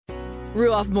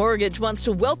Ruoff Mortgage wants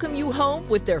to welcome you home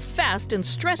with their fast and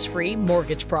stress-free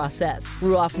mortgage process.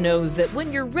 Ruoff knows that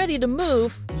when you're ready to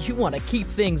move, you want to keep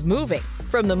things moving.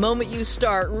 From the moment you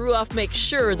start, Ruoff makes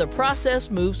sure the process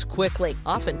moves quickly,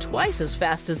 often twice as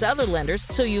fast as other lenders,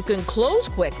 so you can close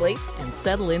quickly and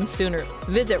settle in sooner.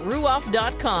 Visit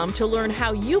ruoff.com to learn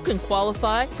how you can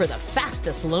qualify for the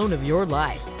fastest loan of your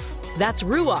life. That's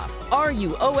Ruoff,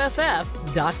 RUOFF.com.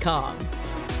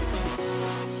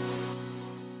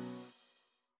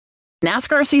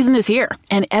 NASCAR season is here,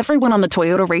 and everyone on the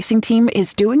Toyota racing team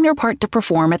is doing their part to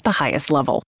perform at the highest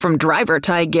level. From driver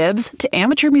Ty Gibbs to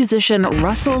amateur musician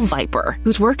Russell Viper,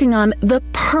 who's working on the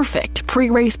perfect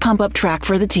pre-race pump-up track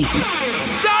for the team.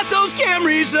 Start those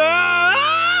Camrys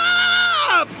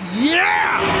up!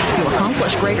 Yeah! To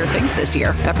accomplish greater things this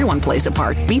year, everyone plays a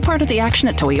part. Be part of the action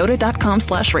at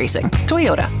toyota.com/racing.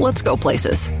 Toyota, let's go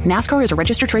places. NASCAR is a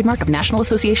registered trademark of National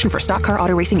Association for Stock Car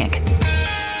Auto Racing, Inc.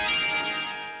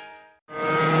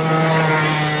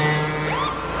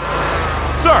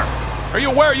 Sir, are you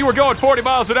aware you were going 40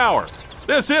 miles an hour?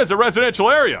 This is a residential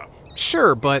area.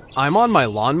 Sure, but I'm on my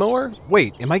lawnmower?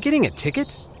 Wait, am I getting a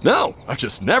ticket? No, I've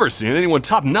just never seen anyone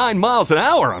top 9 miles an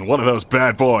hour on one of those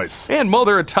bad boys. And mow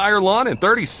their entire lawn in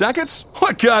 30 seconds?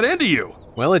 What got into you?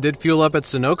 Well, it did fuel up at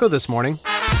Sunoco this morning.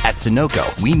 At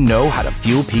Sunoco, we know how to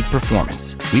fuel peak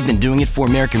performance. We've been doing it for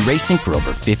American racing for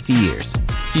over 50 years.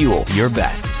 Fuel your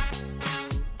best.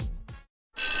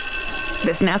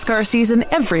 This NASCAR season,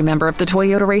 every member of the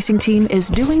Toyota racing team is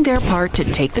doing their part to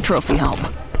take the trophy home.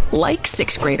 Like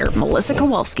 6th grader Melissa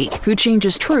Kowalski, who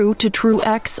changes true to true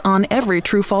X on every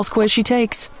true-false quiz she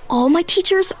takes. All my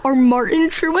teachers are Martin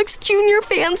Truex Jr.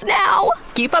 fans now.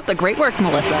 Keep up the great work,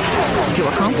 Melissa. To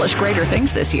accomplish greater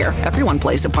things this year, everyone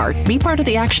plays a part. Be part of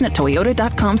the action at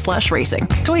toyota.com/racing.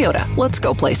 Toyota, let's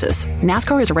go places.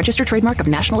 NASCAR is a registered trademark of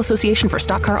National Association for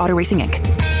Stock Car Auto Racing, Inc.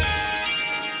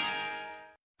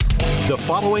 The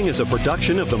following is a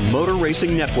production of the Motor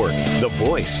Racing Network, the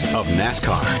voice of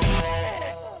NASCAR.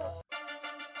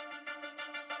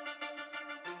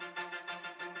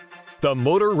 The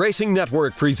Motor Racing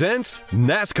Network presents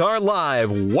NASCAR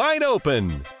Live Wide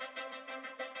Open.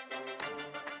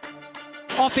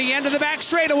 Off the end of the back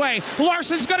straightaway.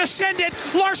 Larson's going to send it.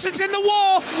 Larson's in the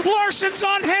wall. Larson's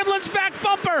on Hamlin's back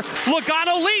bumper.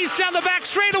 Logano leads down the back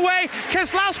straightaway.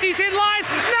 Keselowski's in line.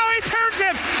 Now he turns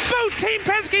him. Both Team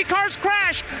Penske cars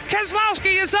crash.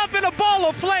 Keselowski is up in a ball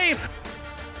of flame.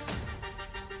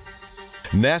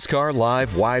 NASCAR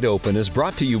Live Wide Open is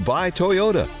brought to you by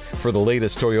Toyota. For the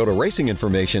latest Toyota racing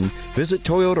information, visit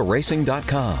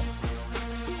toyotaracing.com.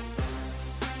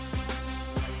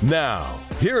 Now,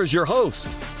 here is your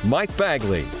host, Mike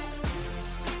Bagley.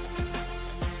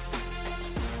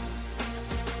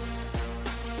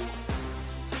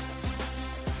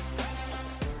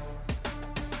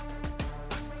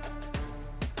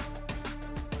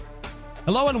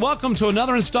 Hello and welcome to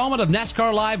another installment of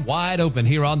NASCAR Live Wide Open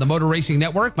here on the Motor Racing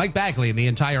Network. Mike Bagley and the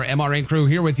entire MRN crew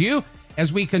here with you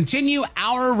as we continue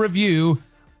our review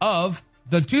of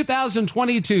the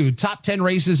 2022 Top 10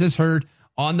 Races as heard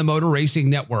on the Motor Racing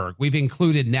Network. We've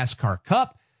included NASCAR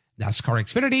Cup, NASCAR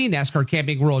Xfinity, NASCAR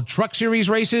Camping World Truck Series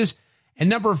races, and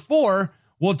number 4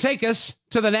 will take us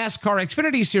to the NASCAR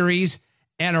Xfinity Series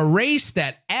and a race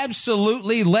that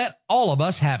absolutely let all of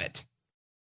us have it.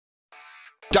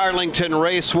 Darlington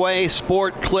Raceway,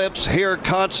 Sport Clips, Here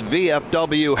Cuts,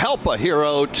 VFW, Help a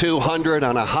Hero 200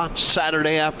 on a hot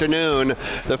Saturday afternoon.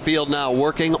 The field now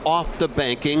working off the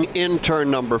banking in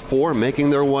turn number 4,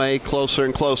 making their way closer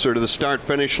and closer to the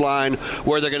start-finish line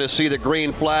where they're going to see the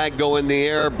green flag go in the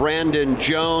air. Brandon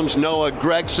Jones, Noah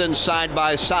Gragson side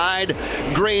by side.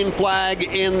 Green flag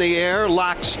in the air,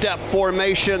 lockstep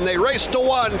formation. They race to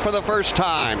 1 for the first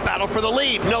time. Battle for the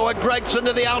lead. Noah Gragson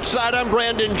to the outside on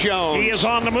Brandon Jones. He is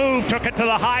on the move, took it to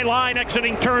the high line,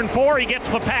 exiting turn 4. He gets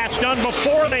the pass done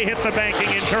before they hit the banking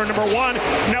in turn number 1.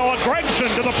 Noah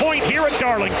Gragson to the point here at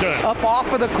Darlington. Up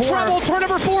off of the corner. Trouble, turn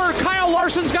number 4. Kyle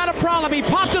Larson's got a problem. He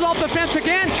popped it off the fence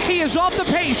again. He is off the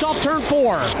pace off turn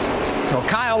 4. So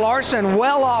Kyle Larson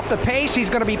well off the pace.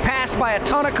 He's going to be passed by a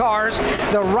ton of cars.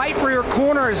 The right rear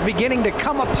corner is beginning to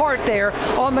come apart there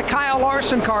on the Kyle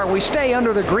Larson car. We stay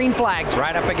under the green flags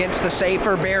right up against the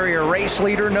safer barrier. Race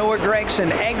leader Noah Gragson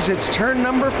exits turn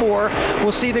number 4.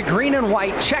 We'll see the green and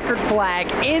white checkered flag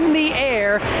in the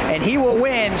air, and he will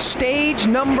win stage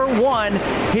number 1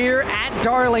 here at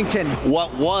Darlington.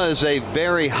 What was a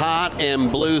very hot and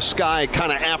blue sky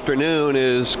kind of afternoon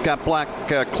is got black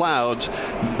clouds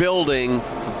building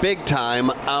big time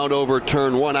out over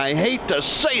turn 1. I hate to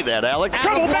say that, Alex.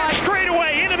 Trouble back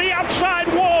straightaway into the outside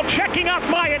wall, checking out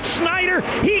Myatt. Myatt Snyder,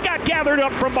 he got gathered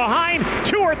up from behind.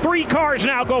 2 or 3 cars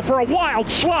now go for a wild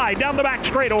slide down the back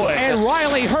straightaway. And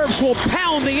Riley Herbst will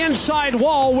pound the inside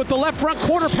wall with the left front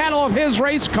quarter panel of his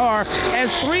race car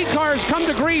as 3 cars come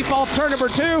to grief off turn number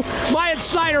 2. Myatt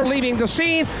Snyder leaving the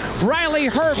scene. Riley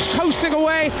Herbst coasting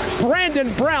away.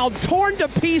 Brandon Brown torn to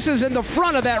pieces in the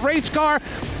front of that race car.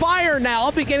 Fire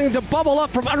now beginning to bubble up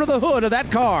from under the hood of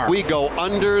that car. We go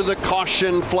under the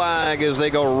caution flag as they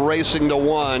go racing to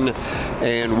 1.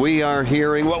 And we are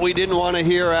hearing what we didn't want to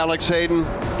hear, Alex Hayden.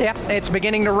 Yep, it's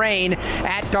beginning to rain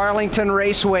at Darlington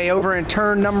Raceway over in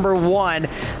turn number 1.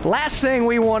 Last thing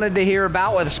we wanted to hear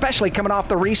about, with especially coming off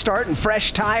the restart and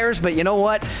fresh tires, but you know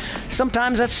what?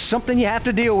 Sometimes that's something you have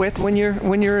to deal with when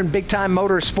you're in big-time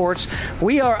motorsports.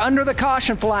 We are under the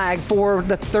caution flag for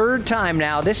the 3rd time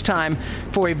now, this time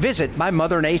for a visit by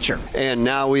Mother Nature. And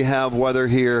now we have weather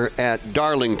here at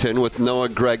Darlington with Noah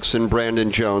Gregson,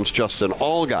 Brandon Jones, Justin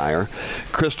Allgaier,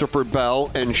 Christopher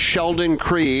Bell, and Sheldon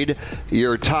Creed,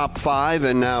 your top 5.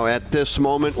 And now at this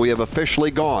moment, we have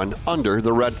officially gone under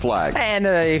the red flag.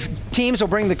 And teams will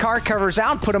bring the car covers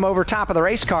out, put them over top of the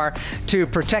race car to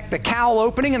protect the cowl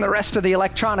opening and the rest of the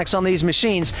electronics on these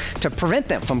machines to prevent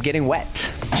them from getting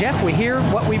wet. Jeff, we hear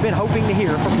what we've been hoping to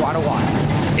hear from quite a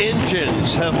while.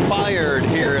 Engines have fired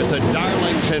here at the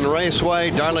Darlington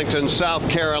Raceway, Darlington, South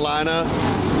Carolina.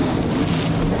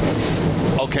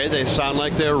 Okay, they sound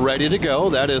like they're ready to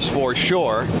go. That is for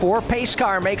sure. 4 pace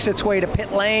car makes its way to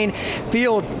pit lane.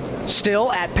 Field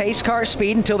still at pace car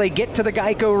speed until they get to the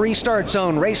Geico restart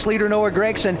zone. Race leader Noah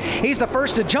Gregson, he's the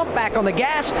first to jump back on the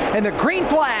gas, and the green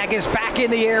flag is back in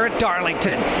the air at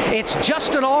Darlington. It's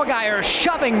Justin Allgaier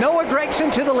shoving Noah Gregson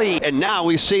to the lead. And now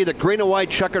we see the green and white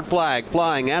checkered flag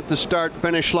flying at the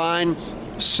start-finish line.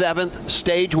 7th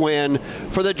stage win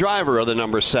for the driver of the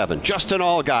number 7, Justin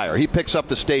Allgaier. He picks up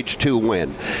the stage 2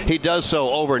 win. He does so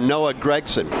over Noah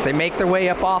Gregson. They make their way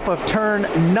up off of turn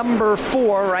number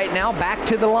 4 right now, back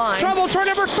to the line. Trouble turn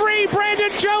number 3.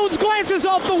 Brandon Jones glances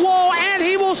off the wall, and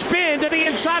he will spin to the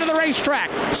inside of the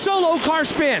racetrack. Solo car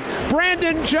spin.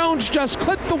 Brandon Jones just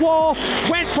clipped the wall,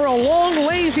 went for a long,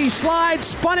 lazy slide,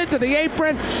 spun it to the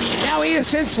apron. Now he has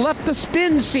since left the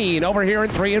spin scene over here in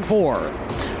 3 and 4.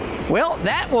 Well,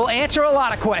 that will answer a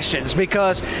lot of questions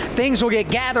because things will get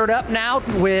gathered up now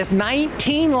with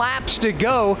 19 laps to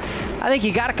go. I think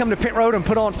you got to come to pit road and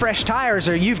put on fresh tires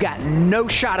or you've got no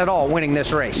shot at all winning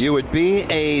this race. You would be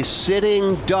a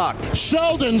sitting duck.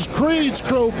 Sheldon's Creed's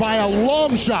crew by a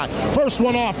long shot. First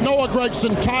one off, Noah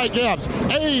Gregson, Ty Gibbs,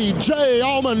 A.J.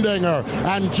 Allmendinger,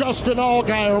 and Justin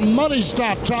Allgaier. Money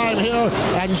stop time here,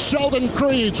 and Sheldon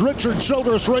Creed's Richard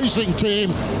Childress Racing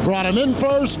team brought him in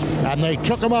first, and they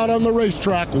took him out on the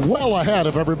racetrack well ahead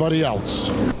of everybody else.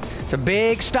 It's a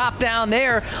big stop down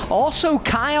there. Also,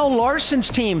 Kyle Larson's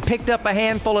team picked up a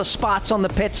handful of spots on the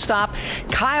pit stop.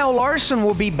 Kyle Larson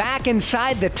will be back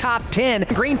inside the top 10.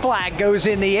 Green flag goes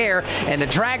in the air, and the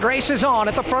drag race is on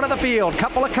at the front of the field.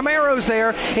 Couple of Camaros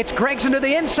there. It's Gregson to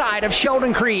the inside of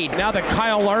Sheldon Creed. Now that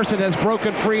Kyle Larson has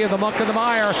broken free of the muck and the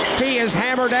mire, he is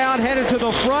hammered down, headed to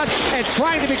the front, and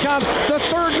trying to become the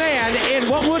 3rd man in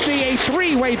what would be a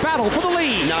 3-way battle for the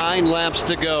lead. 9 laps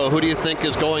to go. Who do you think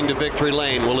is going to victory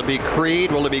lane? Will it be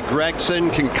Creed? Will it be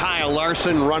Gregson? Can Kyle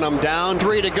Larson run them down?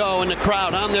 3 to go, and the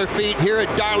crowd on their feet here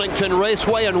at Darlington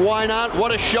Raceway, and why not?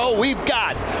 What a show we've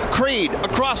got. Creed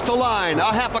across the line,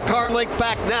 a half a car length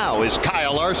back now is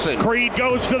Kyle Larson. Creed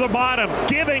goes to the bottom,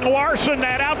 giving Larson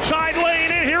that outside lane,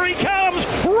 and here he comes,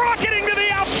 rocketing to the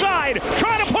outside,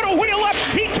 trying to put a wheel up.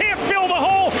 He can't fill the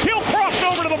hole. He'll cross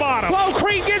over to the bottom. Well,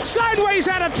 Creed gets sideways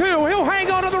out of 2. He'll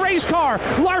hang on to the race car.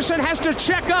 Larson has to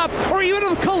check up, or he would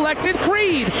have collected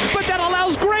Creed. But that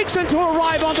allows Gregson to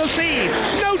arrive on the scene.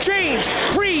 No change.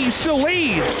 Creed still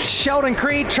leads. Sheldon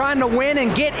Creed trying to win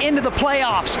and get into the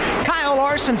playoffs. Kyle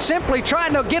Larson simply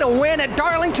trying to get a win at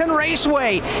Darlington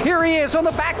Raceway. Here he is on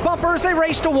the back bumpers. They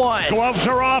race to 1. Gloves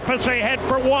are off as they head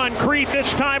for 1. Creed this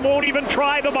time won't even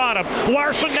try the bottom.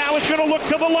 Larson now is going to look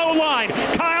to the low line.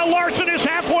 Kyle Larson is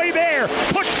halfway there.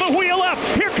 Puts the wheel up.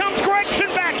 Here comes Gregson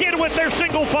back in with their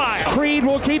single file. Creed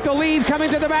will keep the lead coming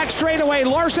to the back straightaway.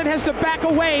 Larson has to back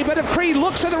away, but if Creed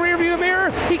looks in the rearview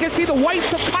mirror, he can see the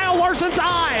whites of Kyle Larson's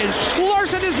eyes.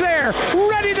 Larson is there,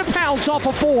 ready to pounce off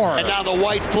of 4. And now the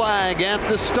white flag at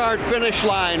the start-finish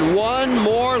line. 1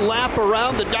 more lap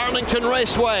around the Darlington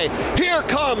Raceway. Here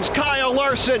comes Kyle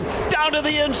Larson down to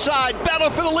the inside. Battle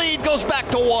for the lead goes back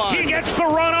to 1. He gets the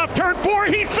run up turn 4.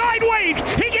 He's sideways.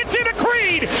 He gets into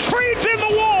Creed. Creed's in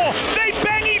the wall. They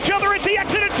bang each other at the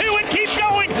exit of 2 and keep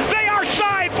going. They are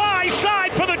side by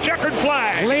side for the checkered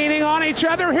flag. Leaning on each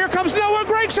other. Here comes Noah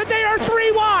Gragson. They are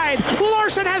 3 wide.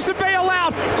 Larson has to bail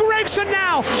out. Gragson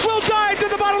now will dive to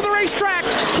the bottom of the racetrack.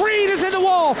 Creed is in the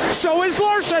wall. So is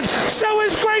Larson. So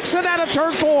is Gragson out of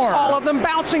turn 4. All of them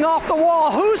bouncing off the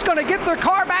wall. Who's going to get their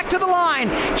car back to the line?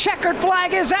 Checkered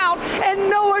flag is out, and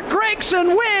Noah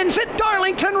Gragson wins at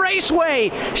Darlington Raceway.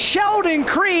 Sheldon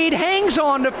Creed hangs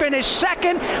on to finish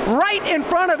second, right in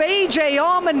front of A.J.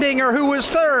 Allmendinger, who was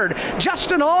third.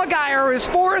 Justin Allgaier is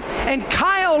fourth, and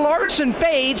Kyle Larson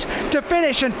fades to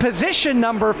finish in position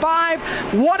number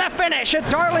 5. What a finish at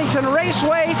Darlington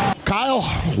Raceway. Kyle,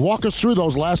 walk us through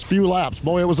those last few laps.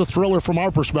 Boy, it was a thriller from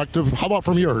our perspective. How about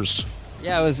from yours?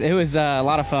 Yeah, it was a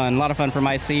lot of fun. A lot of fun for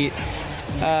my seat.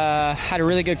 Had a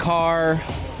really good car,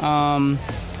 and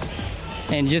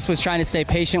just was trying to stay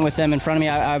patient with them in front of me.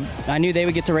 I knew they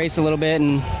would get to race a little bit,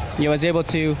 and was able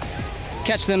to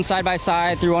catch them side by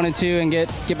side through 1 and 2 and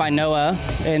get by Noah,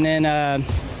 and then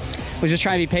was just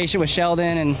trying to be patient with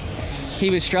Sheldon, and he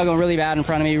was struggling really bad in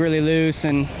front of me, really loose,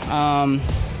 and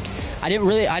I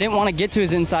didn't want to get to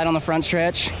his inside on the front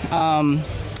stretch,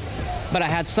 but I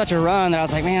had such a run that I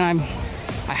was like, man,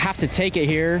 I have to take it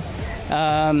here,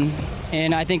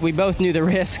 and I think we both knew the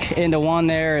risk into 1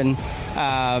 there, and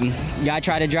I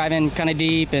tried to drive in kind of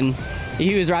deep, and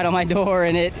he was right on my door,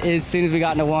 and as soon as we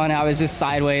got into 1, I was just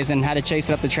sideways and had to chase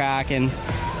it up the track, and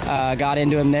got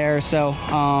into him there. So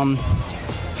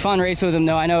fun race with him,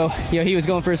 though. I know he was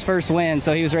going for his first win,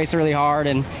 so he was racing really hard.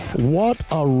 And what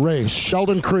a race.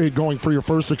 Sheldon Creed going for your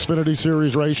first Xfinity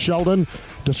Series race. Sheldon,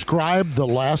 describe the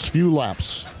last few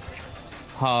laps.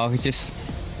 Oh, just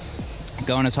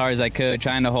going as hard as I could,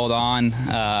 trying to hold on.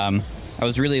 I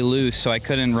was really loose, so I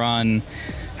couldn't run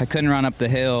up the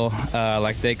hill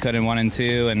like they could in 1 and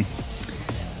 2, and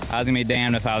I was gonna be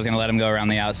damned if I was gonna let them go around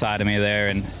the outside of me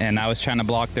there, and I was trying to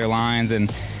block their lines,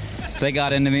 and they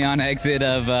got into me on exit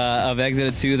of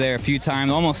exit 2 there a few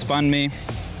times, almost spun me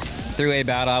through a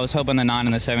battle. I was hoping the 9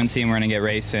 and the 17 were gonna get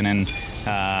racing, and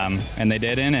they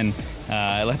didn't, and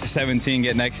I let the 17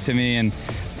 get next to me, and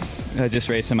just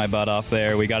racing my butt off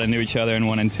there. We got into each other in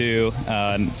 1 and 2.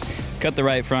 Cut the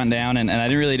right front down, and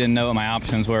I really didn't know what my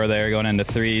options were there going into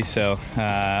 3, so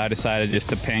I decided just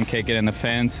to pancake it in the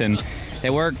fence, and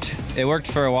it worked. It worked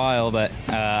for a while, but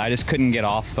I just couldn't get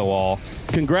off the wall.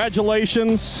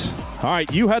 Congratulations. All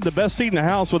right, you had the best seat in the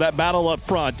house with that battle up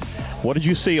front. What did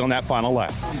you see on that final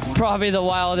lap? Probably the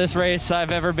wildest race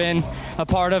I've ever been a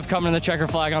part of, coming to the checker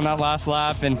flag on that last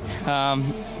lap, and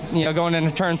going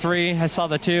into turn 3, I saw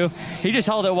the 2. He just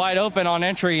held it wide open on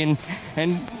entry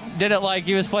and did it like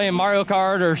he was playing Mario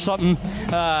Kart or something.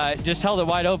 Just held it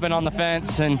wide open on the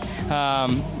fence, and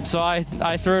so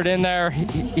I threw it in there.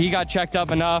 He got checked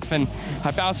up enough, and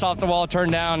I bounced off the wall,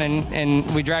 turned down, and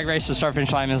we drag raced to start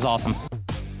finish line. It was awesome.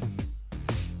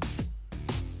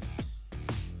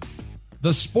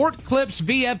 The Sport Clips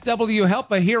VFW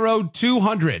Help a Hero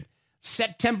 200,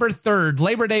 September 3rd,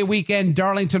 Labor Day weekend,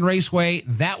 Darlington Raceway.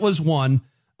 That was one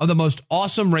of the most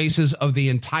awesome races of the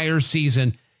entire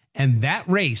season. And that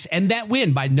race and that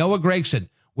win by Noah Gragson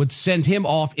would send him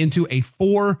off into a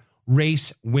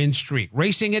 4-race win streak.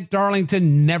 Racing at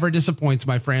Darlington never disappoints,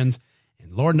 my friends.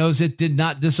 And Lord knows it did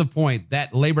not disappoint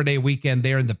that Labor Day weekend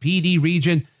there in the PD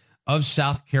region of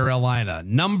South Carolina.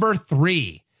 Number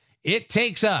 3, it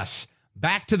takes us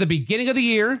back to the beginning of the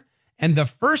year and the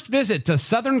first visit to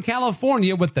Southern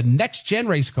California with the Next Gen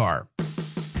race car.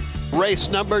 Race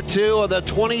number 2 of the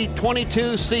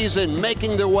 2022 season,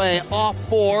 making their way off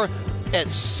 4 at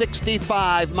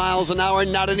 65 miles an hour.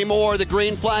 Not anymore. The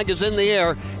green flag is in the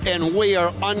air, and we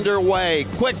are underway.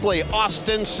 Quickly,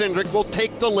 Austin Cindric will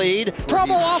take the lead.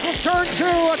 Trouble off of turn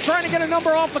 2, trying to get a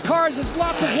number off the cars. There's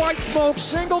lots of white smoke.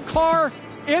 Single car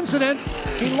incident.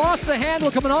 He lost the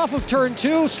handle coming off of turn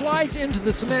 2, slides into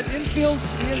the cement infield,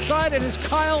 the inside, and is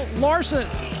Kyle Larson.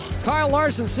 Kyle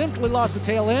Larson simply lost the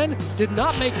tail end, did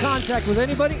not make contact with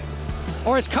anybody.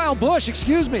 Or as Kyle Busch,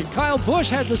 Kyle Busch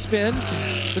had the spin.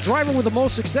 The driver with the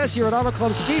most success here at Auto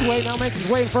Club Speedway now makes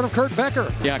his way in front of Kurt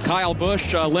Becker. Yeah, Kyle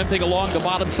Busch limping along the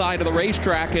bottom side of the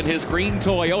racetrack in his green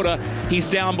Toyota. He's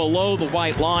down below the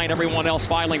white line. Everyone else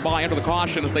filing by under the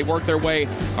caution as they work their way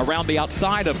around the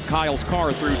outside of Kyle's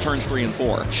car through turns 3 and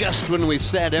 4. Just when we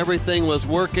said everything was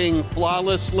working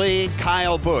flawlessly,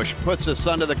 Kyle Busch puts us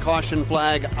under the caution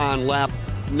flag on lap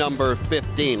number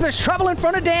 15. There's trouble in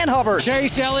front of Dan Hubbard.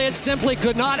 Chase Elliott simply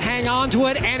could not hang on to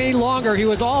it any longer. He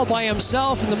was all by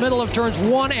himself in the middle of turns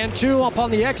 1 and 2.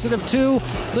 Upon the exit of 2,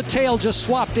 the tail just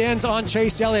swapped ends on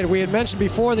Chase Elliott. We had mentioned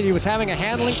before that he was having a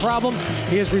handling problem.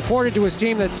 He has reported to his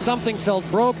team that something felt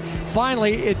broke.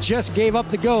 Finally, it just gave up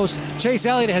the ghost. Chase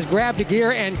Elliott has grabbed a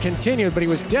gear and continued, but he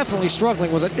was definitely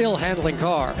struggling with an ill-handling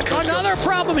car. Another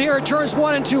problem here at turns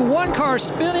 1 and 2. One car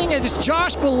spinning, and it's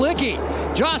Josh Bilicki.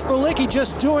 Josh Bilicki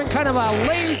just doing kind of a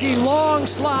lazy, long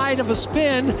slide of a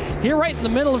spin here right in the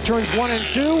middle of turns 1 and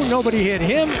 2. Nobody hit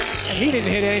him, and he didn't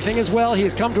hit anything as well. He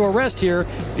has come to a rest here,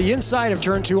 the inside of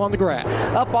turn 2 on the grass.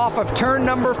 Up off of turn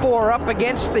number 4, up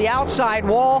against the outside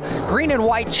wall. Green and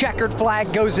white checkered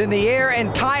flag goes in the air,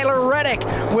 and Tyler Reddick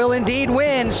will indeed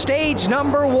win stage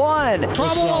number 1.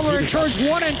 Trouble over in turns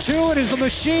 1 and 2. It is the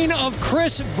machine of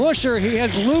Chris Buescher. He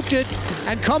has looped it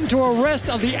and come to a rest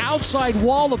of the outside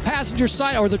wall. The passenger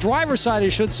side, or the driver's side, I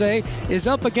should say, is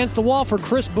up against the wall for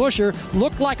Chris Buescher.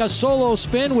 Looked like a solo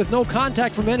spin with no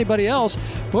contact from anybody else.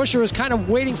 Buescher is kind of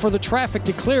waiting for the traffic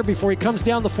to clear before he comes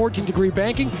down the 14-degree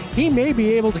banking. He may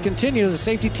be able to continue. The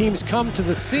safety teams come to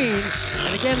the scene.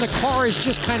 And again, the car is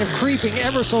just kind of creeping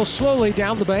ever so slowly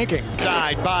down the banking.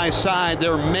 Side by side,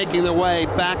 they're making their way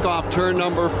back off turn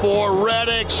number 4.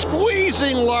 Reddick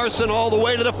squeezing Larson all the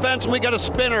way to the fence, and we got a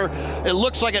spinner. It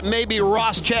looks like it may be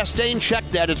Ross Chastain. Check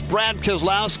that. It's Brad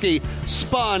Keselowski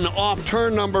spun off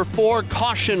turn number 4.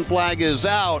 Caution flag is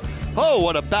out. Oh,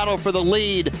 what a battle for the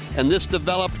lead. And this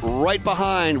developed right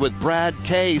behind with Brad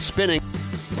K spinning.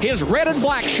 His red and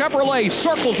black Chevrolet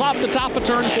circles off the top of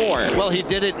turn 4. Well, he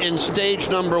did it in stage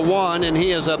number 1, and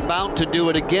he is about to do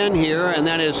it again here, and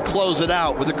that is close it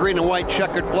out with a green and white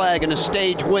checkered flag and a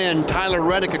stage win. Tyler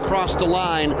Reddick across the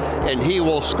line, and he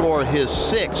will score his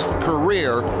 6th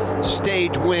career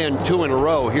stage win, 2 in a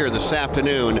row here this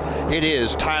afternoon. It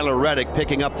is Tyler Reddick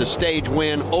picking up the stage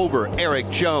win over Eric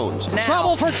Jones. Now.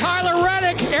 Trouble for Tyler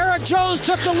Reddick. Eric Jones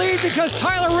took the lead because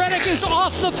Tyler Reddick is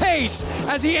off the pace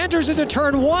as he enters into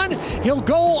turn 1. He'll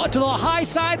go to the high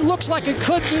side. Looks like it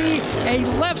could be a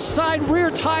left side rear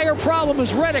tire problem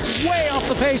as Reddick way off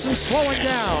the pace and slowing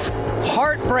down.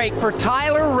 Heartbreak for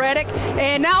Tyler Reddick.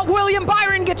 And now William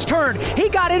Byron gets turned. He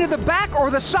got into the back or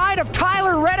the side of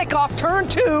Tyler Reddick off turn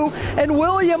 2, and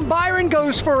William Byron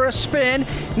goes for a spin.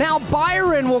 Now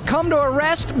Byron will come to a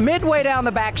rest midway down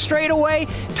the back straightaway.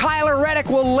 Tyler Reddick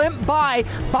will limp by.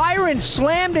 Byron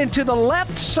slammed into the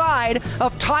left side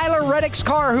of Tyler Reddick's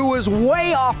car, who was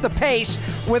way off the pace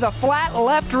with a flat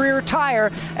left rear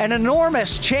tire. An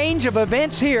enormous change of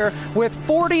events here with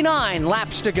 49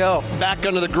 laps to go. Back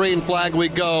under the green flag we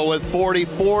go with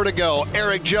 44 to go.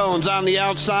 Eric Jones on the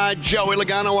outside, Joey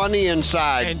Logano on the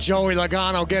inside. And Joey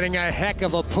Logano getting a heck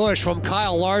of a push from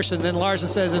Kyle Larson. Then Larson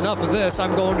says, enough of this.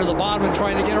 I'm going to the bottom and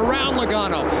trying to get around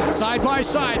Logano. Side by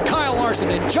side, Kyle Larson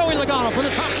and Joey Logano for the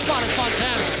top spot in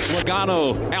Fontana.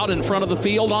 Logano out in front of the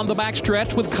field on the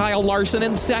backstretch with Kyle Larson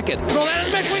in second. Throw that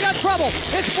in the mix, we got trouble.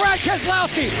 It's Brad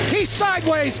Keselowski. He's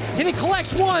sideways, and he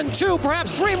collects 1, 2,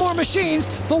 perhaps 3 more machines.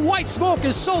 The white smoke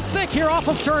is so thick here off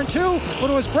of turn 2, but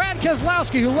it was Brad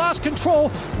Keselowski who lost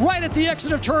control right at the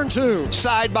exit of turn 2.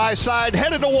 Side by side,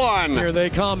 headed to 1. Here they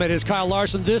come. It is Kyle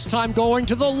Larson, this time going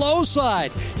to the low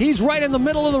side. He's right in the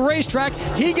middle of the racetrack.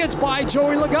 He gets by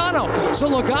Joey Logano. So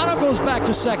Logano goes back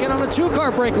to second on a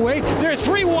 2-car breakaway. They're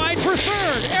 3 wide for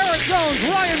third. Eric Jones,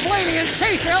 Ryan Blaney, and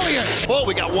Chase Elliott. Well,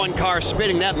 we got 1 car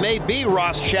spinning. That may be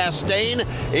Ross Chastain.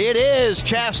 It is.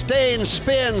 Chastain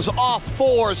spins off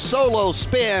 4, solo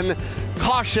spin.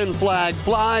 Caution flag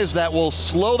flies. That will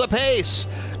slow the pace.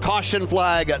 Caution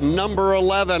flag number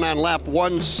 11 on lap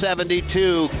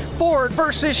 172. Ford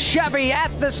versus Chevy at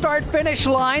the start-finish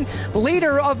line.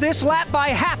 Leader of this lap by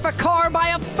half a car, by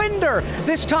a fender.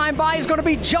 This time by is going to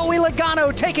be Joey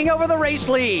Logano taking over the race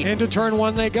lead. Into turn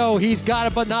 1 they go. He's got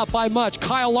it, but not by much.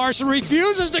 Kyle Larson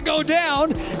refuses to go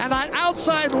down, and that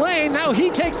outside lane, now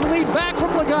he takes the lead back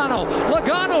from Logano.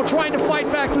 Logano trying to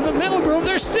fight back through the middle groove.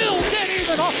 They're still dead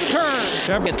even off the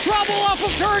turn. Trouble off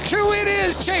of turn 2. It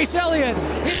is Chase Elliott.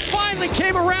 It finally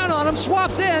came around on him,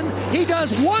 swaps in. He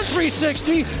does 1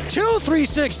 360, 2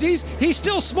 360s. He's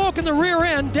still smoking the rear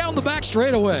end down the back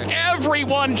straightaway.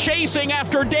 Everyone chasing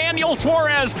after Daniel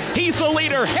Suarez. He's the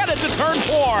leader, headed to turn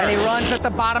 4. And he runs at the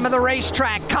bottom of the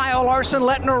racetrack. Kyle Larson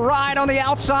letting her ride on the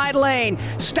outside lane.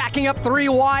 Stacking up 3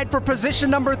 wide for position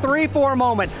number 3 for a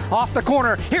moment. Off the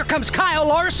corner, here comes Kyle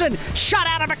Larson. Shot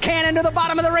out of a cannon to the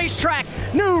bottom of the racetrack.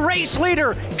 New race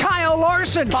leader, Kyle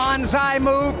Larson. Bonsai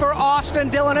move for Austin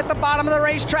Dillon at the bottom of the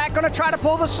racetrack. Going to try to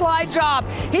pull the slide job.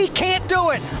 He can't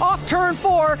do it. Off turn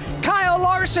 4, Kyle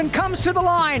Larson comes to the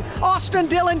line. Austin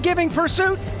Dillon giving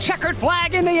pursuit. Checkered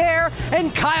flag in the air.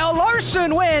 And Kyle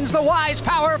Larson wins the Wise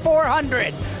Power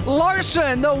 400.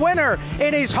 Larson, the winner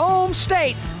in his home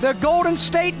state. The Golden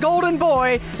State Golden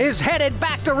Boy is headed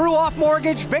back to Ruoff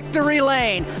Mortgage Victory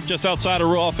Lane. Just outside of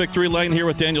Ruoff Victory Lane here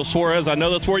with Daniel Suarez. I know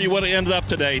that's where you would have ended up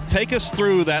today. Take us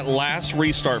through that last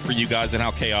restart for you guys and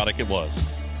how chaotic it was.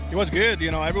 It was good.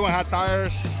 Everyone had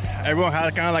tires. Everyone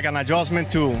had kind of like an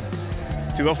adjustment to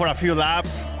go for a few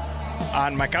laps.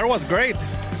 And my car was great.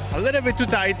 A little bit too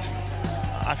tight.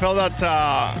 I felt that,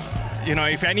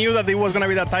 if I knew that it was going to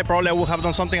be that tight, probably I would have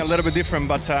done something a little bit different.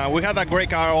 But we had a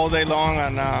great car all day long,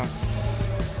 and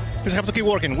we just have to keep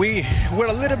working. We're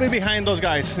a little bit behind those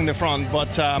guys in the front,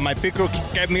 but my pit crew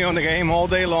kept me on the game all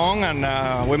day long,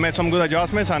 and we made some good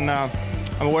adjustments, and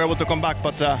we were able to come back.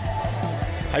 But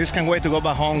I just can't wait to go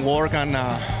back home, work, and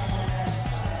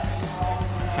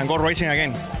go racing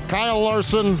again. Kyle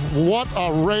Larson, what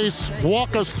a race.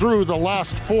 Walk us through the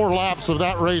last 4 laps of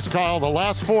that race, Kyle. The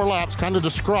last 4 laps, kind of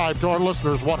describe to our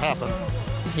listeners what happened.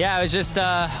 Yeah, it was just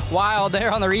wild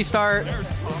there on the restart.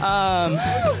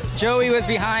 Joey was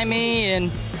behind me, and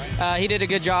he did a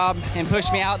good job and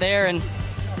pushed me out there. And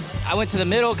I went to the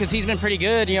middle because he's been pretty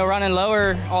good, running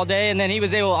lower all day. And then he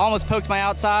was able, almost poked my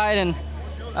outside, and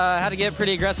had to get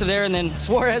pretty aggressive there. And then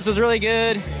Suarez was really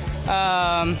good.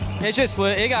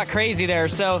 It got crazy there.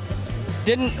 So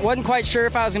wasn't quite sure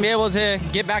if I was gonna be able to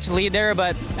get back to the lead there,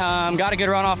 but got a good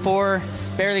run off 4.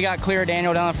 Barely got clear of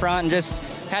Daniel down the front, and just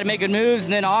had to make good moves.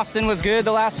 And then Austin was good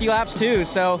the last few laps too.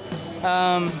 So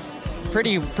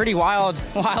pretty wild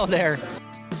there.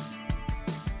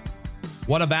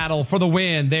 What a battle for the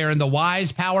win there in the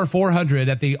Wise Power 400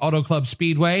 at the Auto Club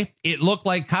Speedway. It looked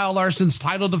like Kyle Larson's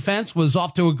title defense was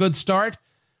off to a good start.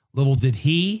 Little did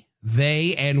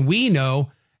they, and we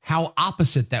know how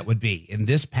opposite that would be in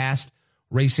this past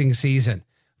racing season.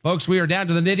 Folks, we are down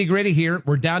to the nitty-gritty here.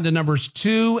 We're down to numbers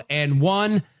 2 and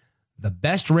 1. The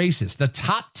best races, the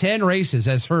top 10 races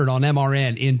as heard on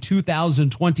MRN in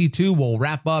 2022 will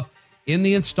wrap up in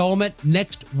the installment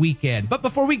next weekend. But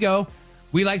before we go,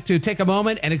 we like to take a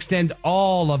moment and extend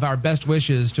all of our best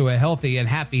wishes to a healthy and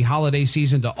happy holiday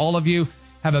season to all of you.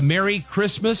 Have a Merry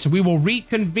Christmas. We will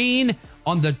reconvene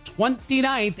on the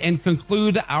 29th and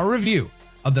conclude our review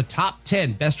of the top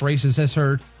 10 best races as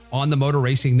heard on the Motor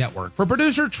Racing Network. For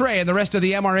producer Trey and the rest of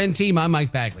the MRN team, I'm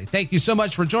Mike Bagley. Thank you so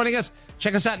much for joining us.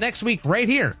 Check us out next week right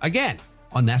here again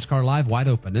on NASCAR Live Wide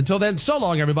Open. Until then, so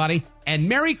long, everybody, and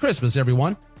Merry Christmas,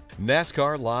 everyone.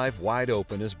 NASCAR Live Wide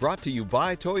Open is brought to you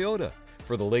by Toyota.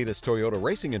 For the latest Toyota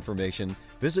racing information,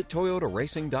 visit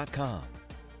toyotaracing.com.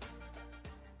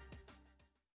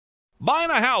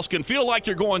 Buying a house can feel like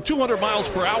you're going 200 miles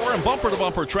per hour in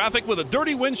bumper-to-bumper traffic with a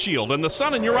dirty windshield and the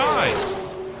sun in your eyes.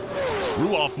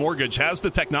 Ruoff Mortgage has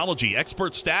the technology,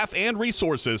 expert staff, and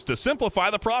resources to simplify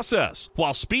the process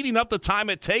while speeding up the time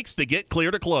it takes to get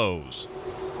clear to close.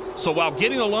 So while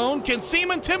getting a loan can seem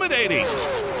intimidating,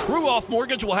 Ruoff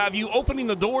Mortgage will have you opening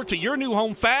the door to your new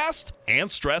home fast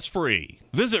and stress-free.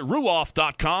 Visit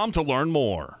ruoff.com to learn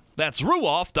more. That's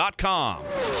ruoff.com.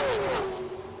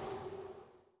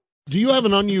 Do you have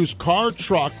an unused car,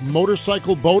 truck,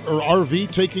 motorcycle, boat, or RV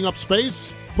taking up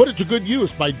space? Put it to good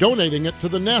use by donating it to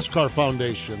the NASCAR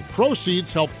Foundation.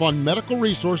 Proceeds help fund medical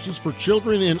resources for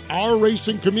children in our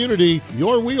racing community.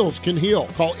 Your wheels can heal.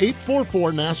 Call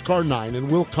 844-NASCAR-9 and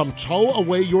we'll come tow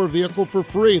away your vehicle for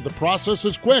free. The process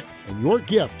is quick and your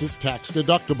gift is tax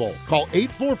deductible. Call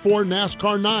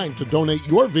 844-NASCAR-9 to donate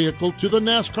your vehicle to the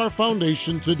NASCAR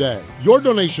Foundation today. Your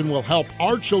donation will help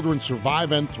our children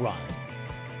survive and thrive.